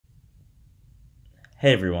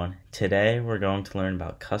Hey everyone, today we're going to learn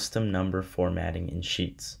about custom number formatting in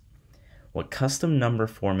Sheets. What custom number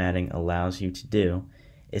formatting allows you to do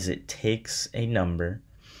is it takes a number.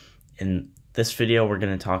 In this video we're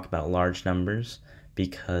going to talk about large numbers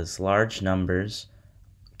because large numbers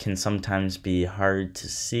can sometimes be hard to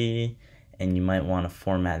see and you might want to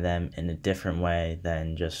format them in a different way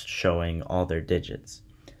than just showing all their digits.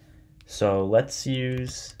 So let's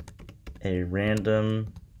use a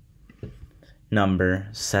random number,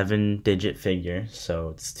 7-digit figure, so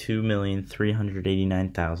it's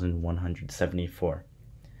 2,389,174.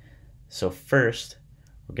 So first,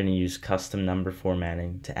 we're going to use custom number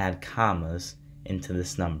formatting to add commas into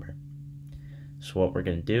this number. So what we're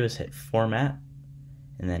going to do is hit Format,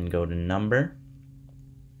 and then go to Number,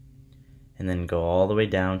 and then go all the way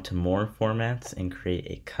down to More Formats and create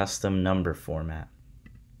a custom number format.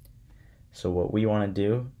 So what we want to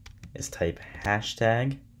do is type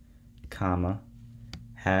hashtag, comma,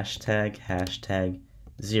 hashtag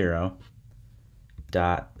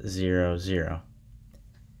 0.00,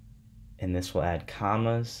 and this will add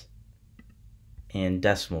commas and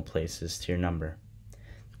decimal places to your number.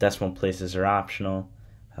 Decimal places are optional.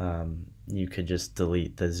 You could just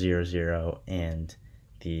delete the 00 and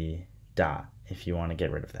the dot if you want to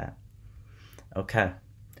get rid of that. Okay,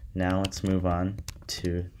 now let's move on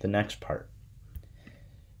to the next part.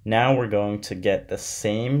 Now we're going to get the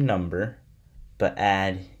same number but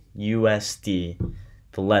add USD,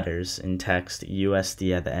 the letters in text,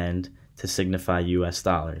 USD at the end to signify US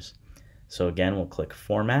dollars. So again, we'll click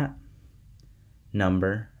Format,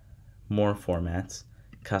 Number, More Formats,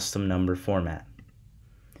 Custom Number Format.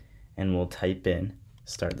 And we'll type in,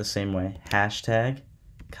 start the same way, hashtag,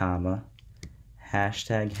 comma,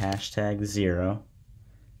 hashtag 0.00,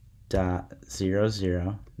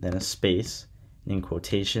 then a space, and in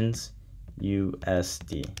quotations,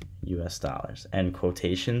 USD, US dollars, end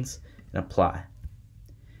quotations, and apply.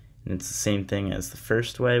 And it's the same thing as the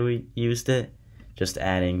first way we used it, just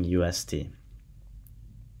adding USD.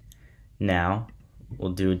 Now,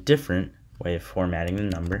 we'll do a different way of formatting the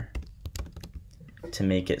number to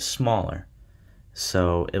make it smaller.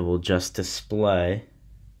 So it will just display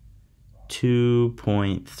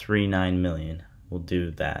 2.39 million. We'll do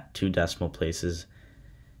that, 2 decimal places,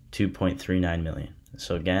 2.39 million.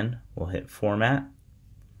 So again, we'll hit Format,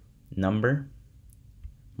 Number,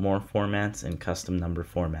 More Formats, and Custom Number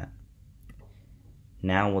Format.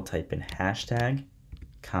 Now we'll type in hashtag,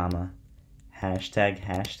 comma,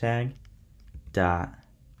 hashtag, dot,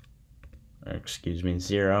 or excuse me,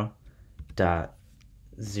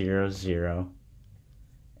 0.00,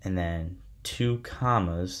 and then 2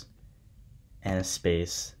 commas and a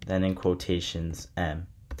space, then in quotations, M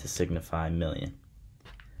to signify million.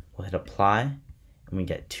 We'll hit Apply, and we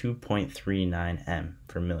get 2.39 M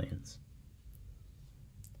for millions.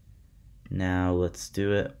 Now let's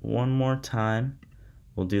do it one more time.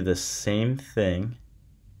 We'll do the same thing,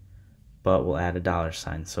 but we'll add a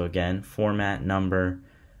 $sign. So again, Format, Number,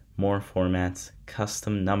 More Formats,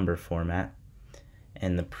 Custom Number Format,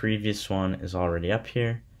 and the previous one is already up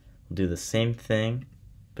here. We'll do the same thing,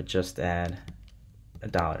 but just add a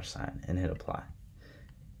 $sign and hit Apply.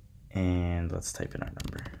 And let's type in our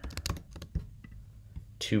number.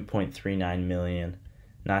 2.39 million,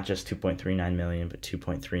 not just 2.39 million, but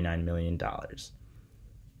 $2.39 million.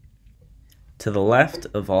 To the left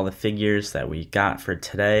of all the figures that we got for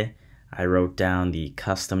today, I wrote down the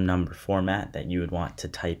custom number format that you would want to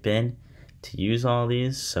type in to use all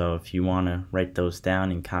these. So if you want to write those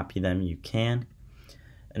down and copy them, you can.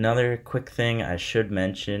 Another quick thing I should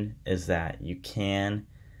mention is that you can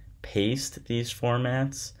paste these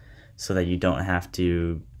formats so that you don't have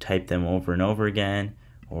to type them over and over again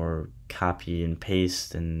or copy and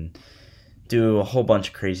paste and do a whole bunch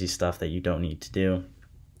of crazy stuff that you don't need to do.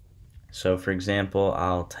 So for example,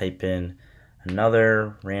 I'll type in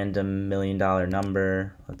another random $1 million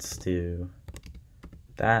number. Let's do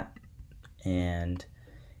that. And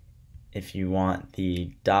if you want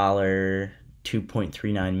the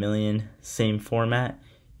 $2.39 million, same format,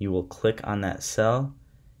 you will click on that cell,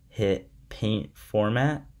 hit Paint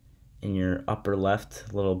Format in your upper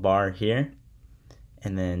left little bar here,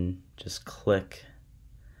 and then just click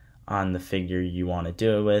on the figure you want to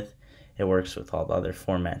do it with. It works with all the other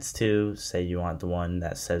formats too. Say you want the one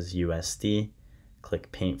that says USD,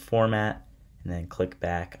 click Paint Format, and then click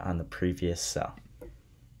back on the previous cell.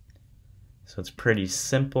 So it's pretty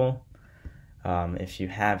simple. If you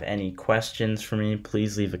have any questions for me,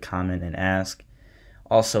 please leave a comment and ask.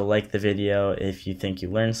 Also, like the video if you think you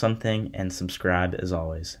learned something, and subscribe as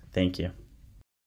always. Thank you.